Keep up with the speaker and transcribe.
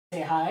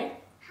Say hi.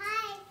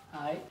 Hi.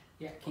 Hi.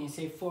 Yeah, can you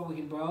say 4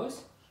 wicked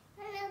bros?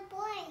 Hello,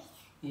 boys.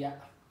 Yeah,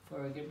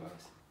 4 wicked bros.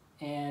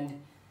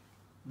 And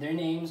their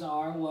names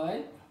are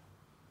what?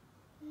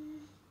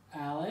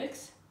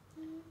 Alex.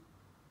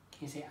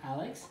 Can you say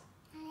Alex?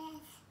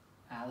 Alex.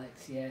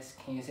 Alex, yes.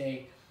 Can you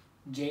say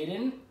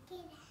Jaden? Here.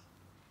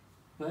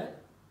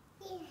 What?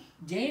 Here.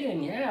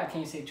 Jaden, yeah. Can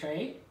you say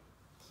Trey?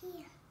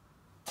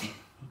 Here.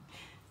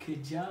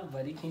 Good job,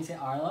 buddy. Can you say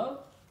Arlo?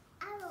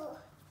 Arlo.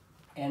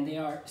 And they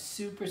are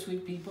super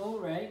sweet people,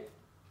 right?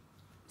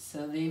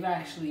 So they've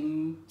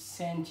actually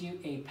sent you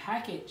a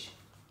package.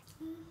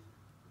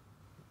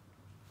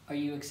 Are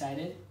you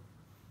excited?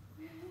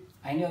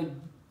 I know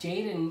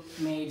Jaden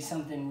made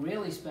something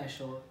really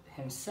special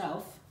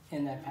himself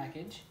in that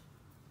package.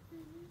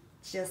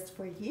 Just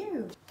for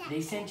you. They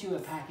sent you a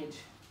package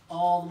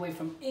all the way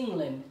from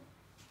England.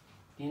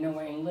 Do you know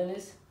where England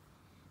is?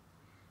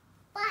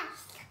 Bus.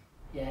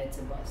 Yeah, it's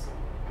a bus.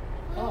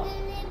 Oh.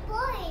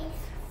 Boys.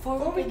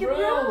 4 Wicked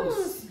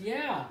Bros.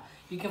 Yeah,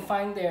 you can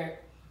find their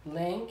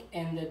link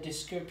in the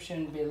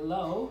description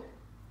below.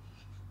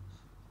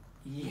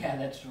 Yeah,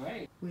 that's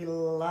right. We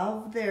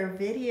love their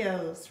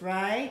videos,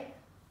 right?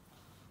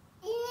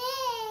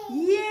 Yay.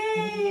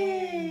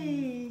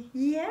 Yay!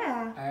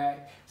 Yeah. All right,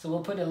 so we'll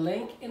put a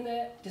link in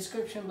the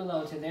description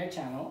below to their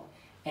channel,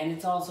 and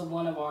it's also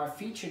one of our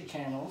featured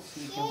channels.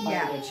 So you can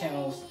find their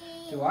channels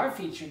through our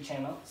featured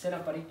channel. Sit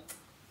up, buddy.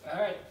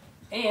 All right,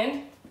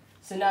 and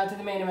so now to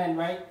the main event,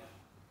 right?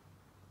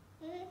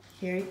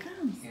 Here he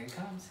comes. Here it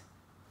comes.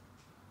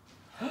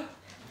 Ho,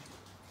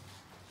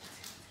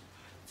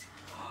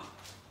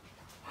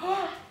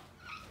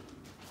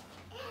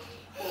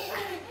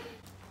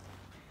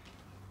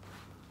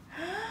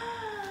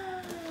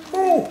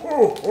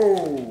 ho,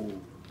 ho.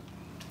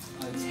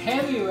 Oh, it's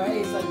heavy, right?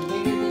 It's like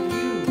bigger than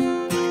you.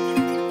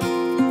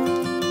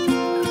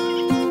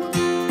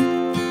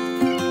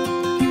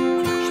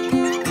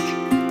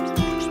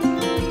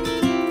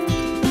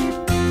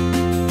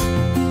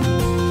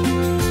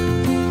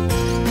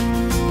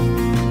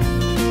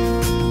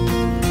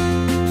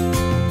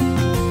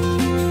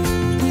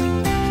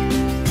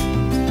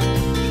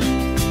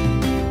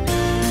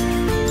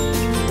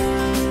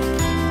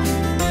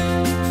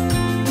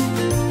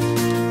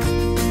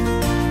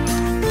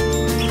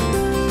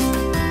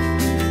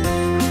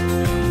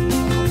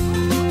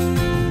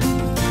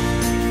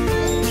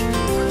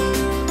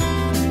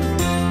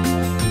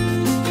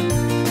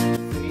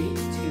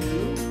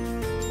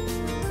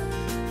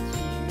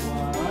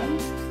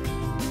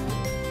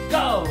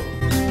 Go!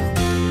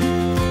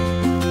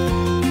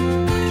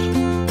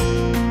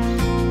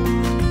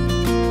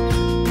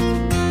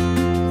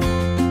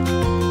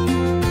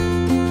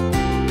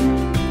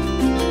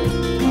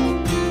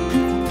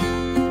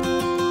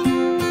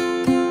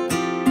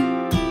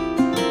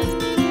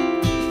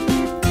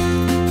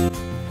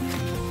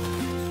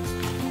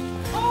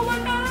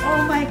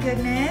 Oh my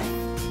goodness.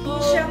 Oh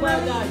show my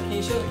mommy? God! Can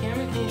you show the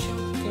camera? Can you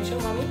show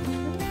mommy?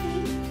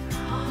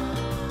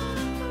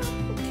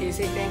 Can you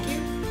say thank you?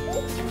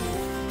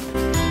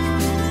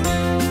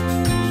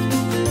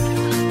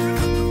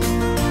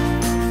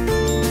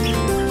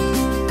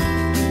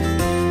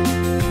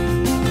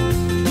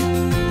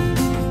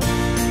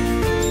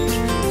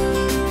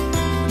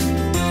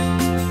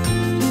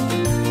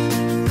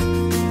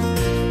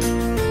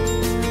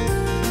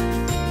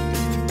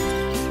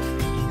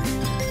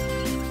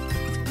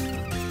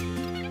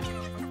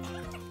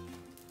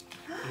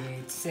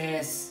 It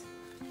says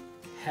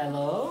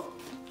hello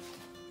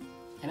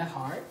and a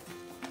heart.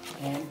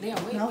 And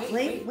Liam,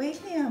 wait.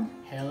 Liam.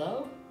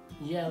 Hello,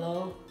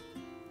 yellow,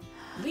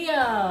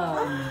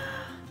 Liam.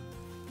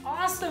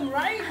 Awesome,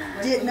 right?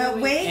 Wait, And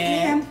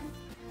Liam.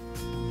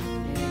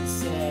 it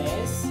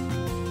says,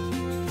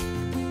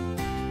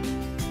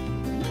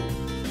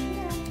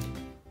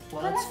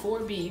 well, it's 4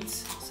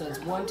 beads. So it's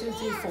 1, 2,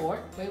 3,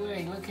 4.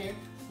 Wait, look here.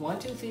 1,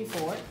 2, 3,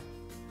 4.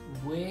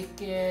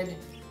 Wicked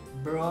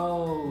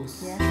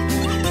Bros. Yeah.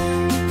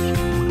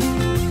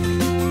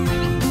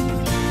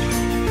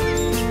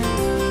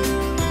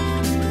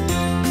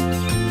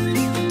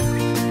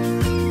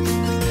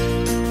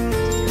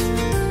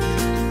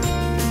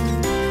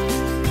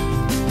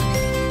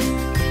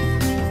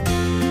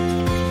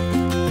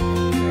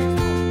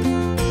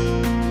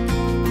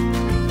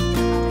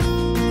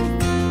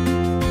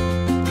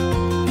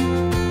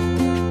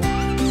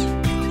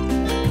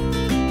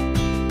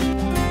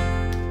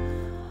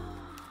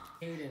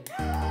 Aiden.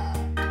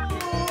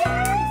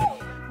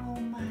 Oh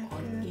my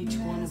On goodness. each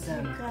one of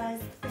them.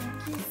 Guys,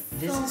 thank you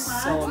This so is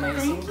much. so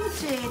amazing. Thank you,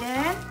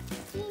 Jaden.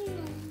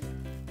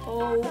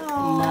 Oh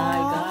Aw. my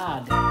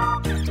God.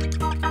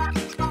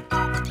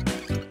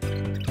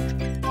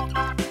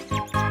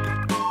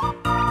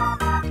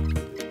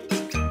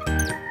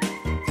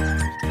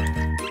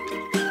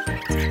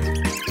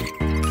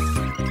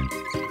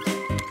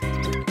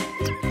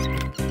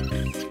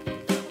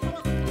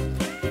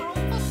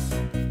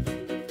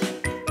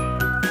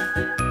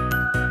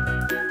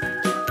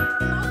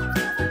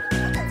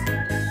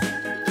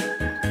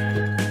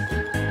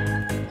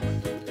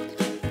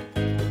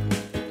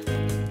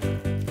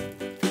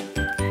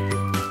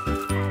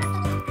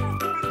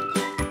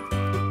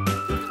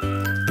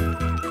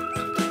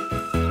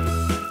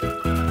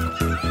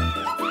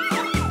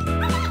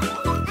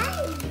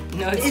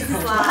 No, it's It's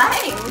not.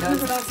 slime. No,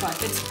 it's not slime.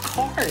 It's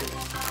cars.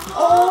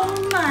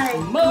 Oh my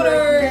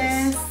Motors.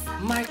 goodness.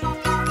 My.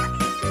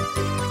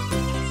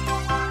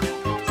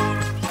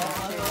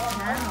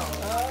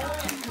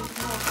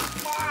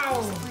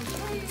 Wow.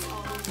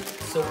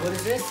 So what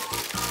is this?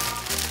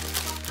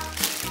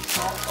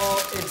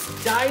 Oh,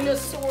 it's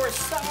dinosaur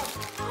stuff.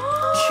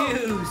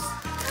 Choose.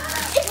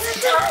 It's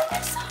a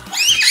dinosaur.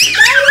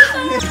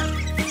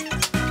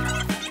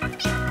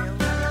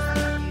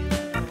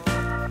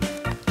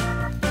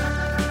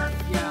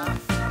 Yeah.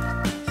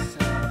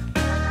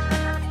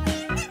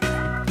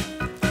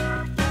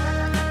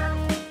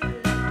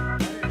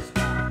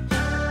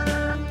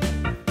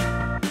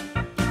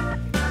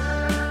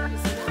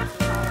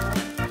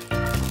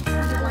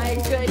 My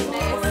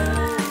goodness.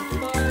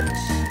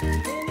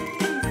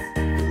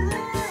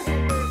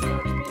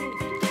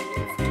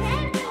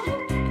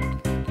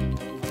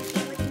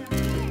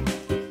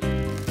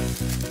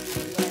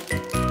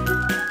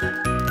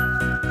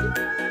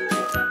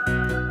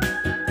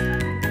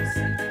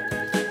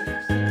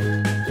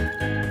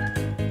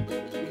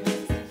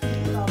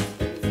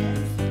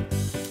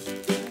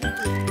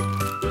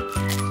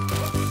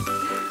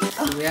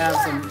 We have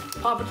some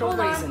Paw Patrol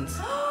raisins.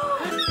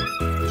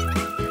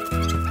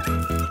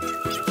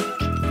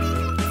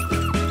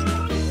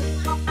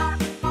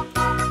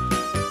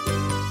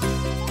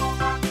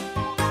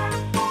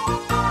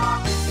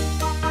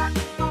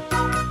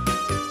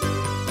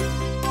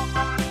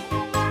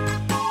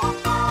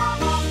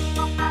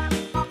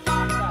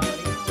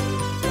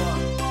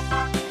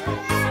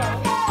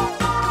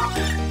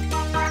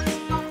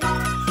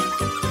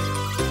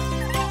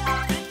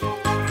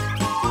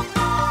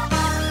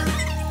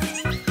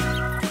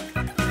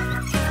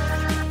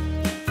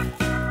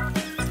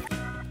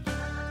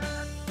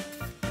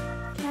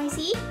 Can I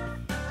see?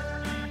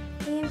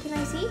 Liam, can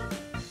I see?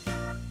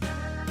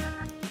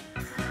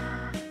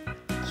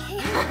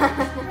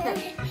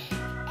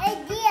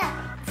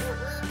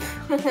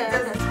 Idea.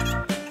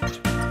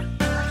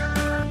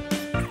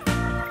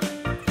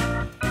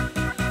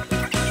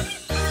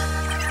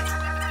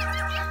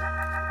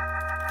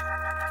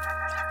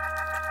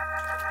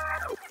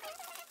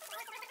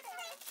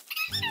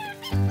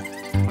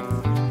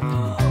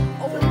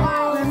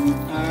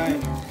 Alright.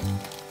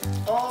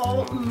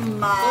 Oh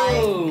my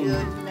Oh.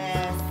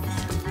 goodness.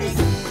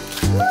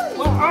 Oh,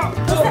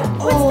 oh,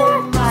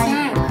 Oh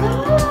my What's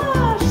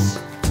gosh.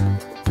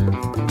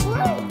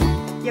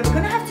 Yeah, we're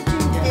gonna have to do a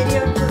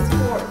video just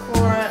for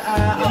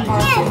Yeah,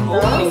 our just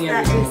windows. opening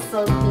That everything. is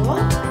so cool.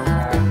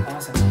 Alright,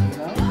 awesome. Here you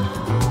go.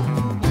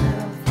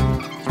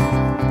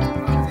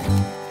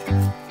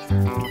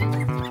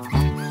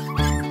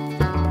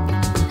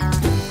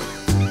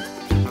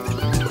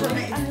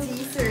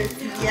 Teasers,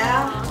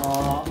 yeah.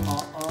 Oh.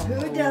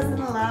 Who doesn't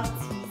love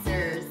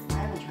teasers? I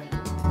haven't tried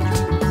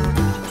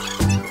it.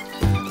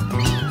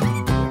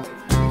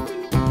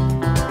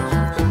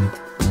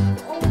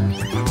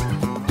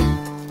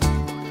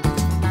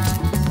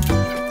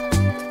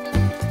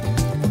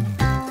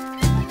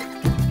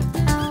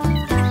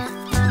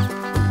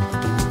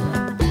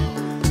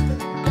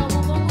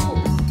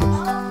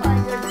 Oh my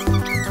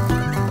goodness.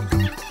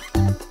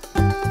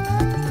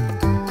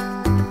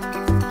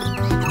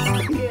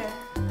 Yeah.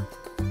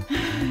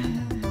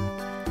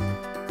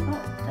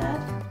 Oh,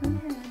 Dad.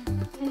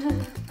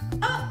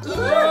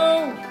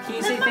 Oh, can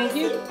you say thank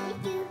you?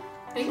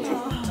 Thank you.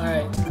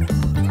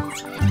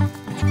 Alright.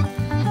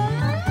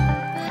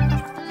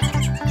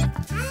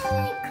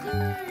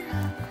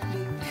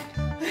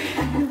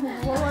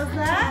 What was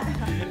that?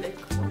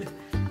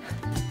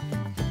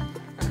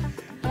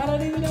 I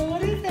don't even know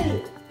what is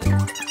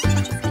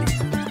it.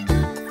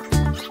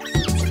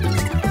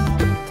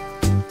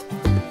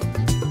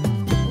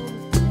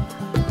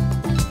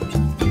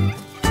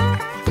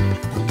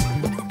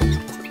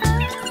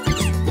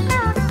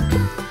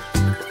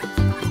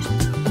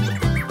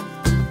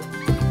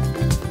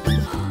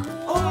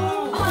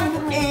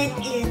 Oh,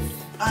 it is.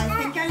 I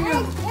think I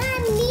know.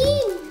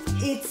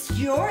 It's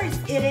yours.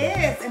 It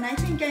is. And I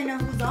think I know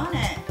who's on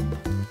it.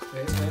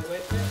 Wait.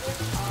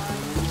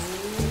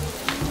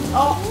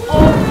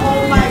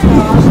 Oh my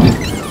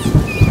gosh.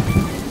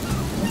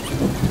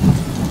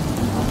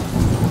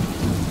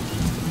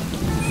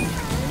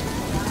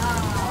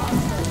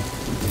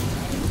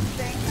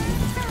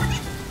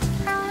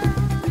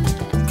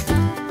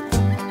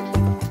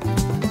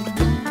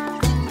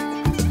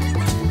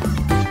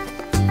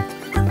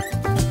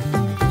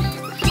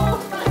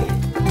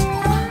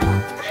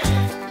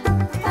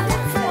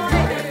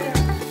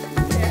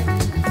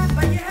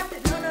 But you have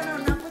to, no,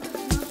 not for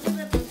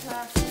the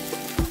plastic.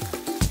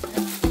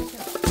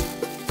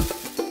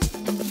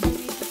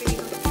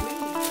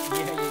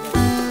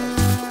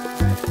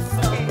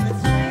 Okay,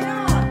 let's try it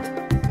on.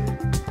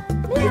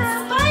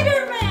 It's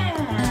Spider-Man!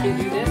 Can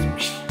you do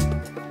this?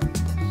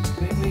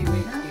 Wait.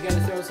 You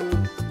gotta throw some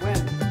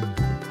web.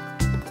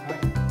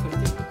 Alright, put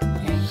it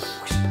in. And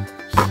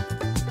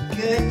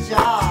Good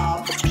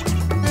job.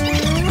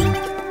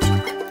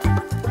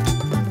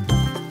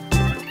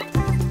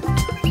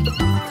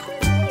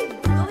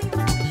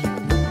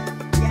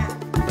 Yeah.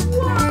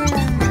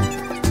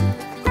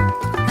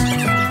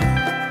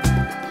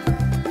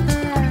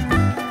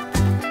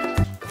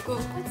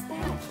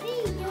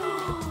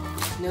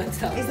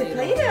 not Is it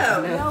Play-Doh.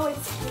 Play-Doh? No,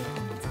 it's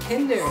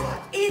Kinder.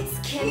 It's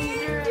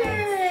Kinder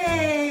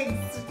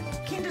Eggs.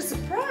 Kinder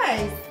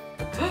Surprise.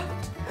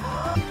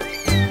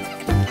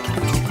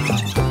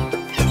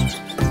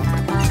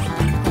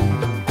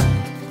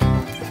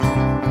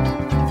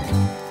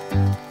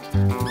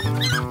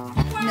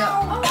 No.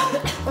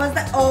 What's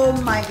that? Oh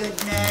my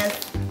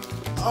goodness.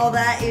 Oh,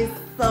 that is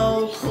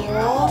so cool.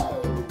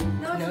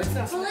 No, it's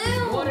not. blue.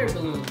 It's water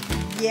balloon.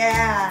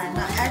 Yeah, and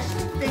I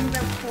actually think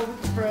that Kobe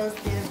Bros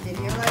did a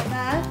video like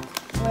that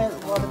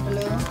with water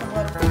balloons and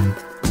water.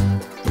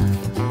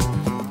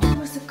 There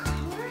was a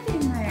card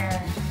in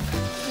there.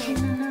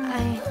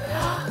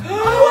 Oh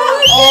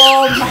my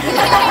god!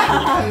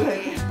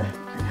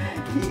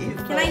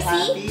 Can I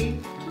see?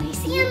 Can I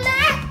You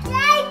must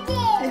like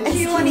it. Do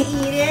you want to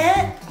eat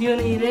it? You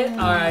wanna eat it?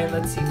 All right,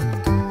 let's see.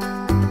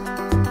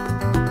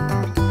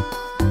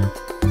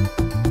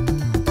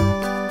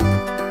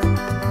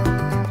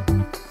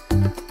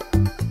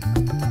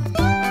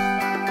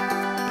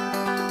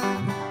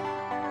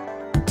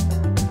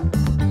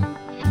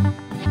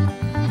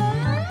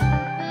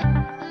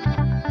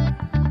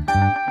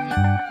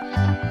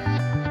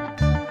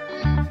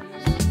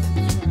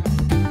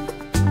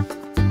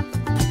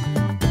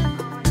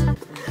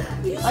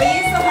 Are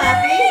you so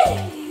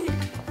happy?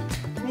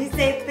 We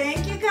say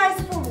thank you guys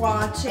for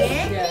watching.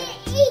 Yeah.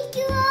 Thank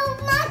you so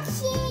much.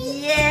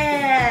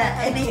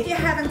 Yeah, and if you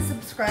haven't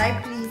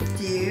subscribed, please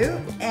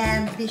do.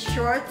 And be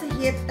sure to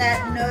hit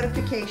that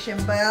notification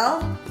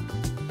bell.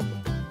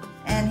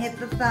 And hit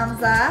the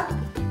thumbs up.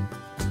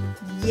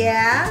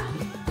 Yeah.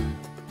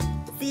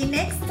 See you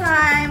next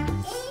time.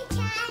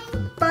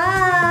 Anytime.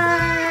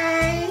 Bye.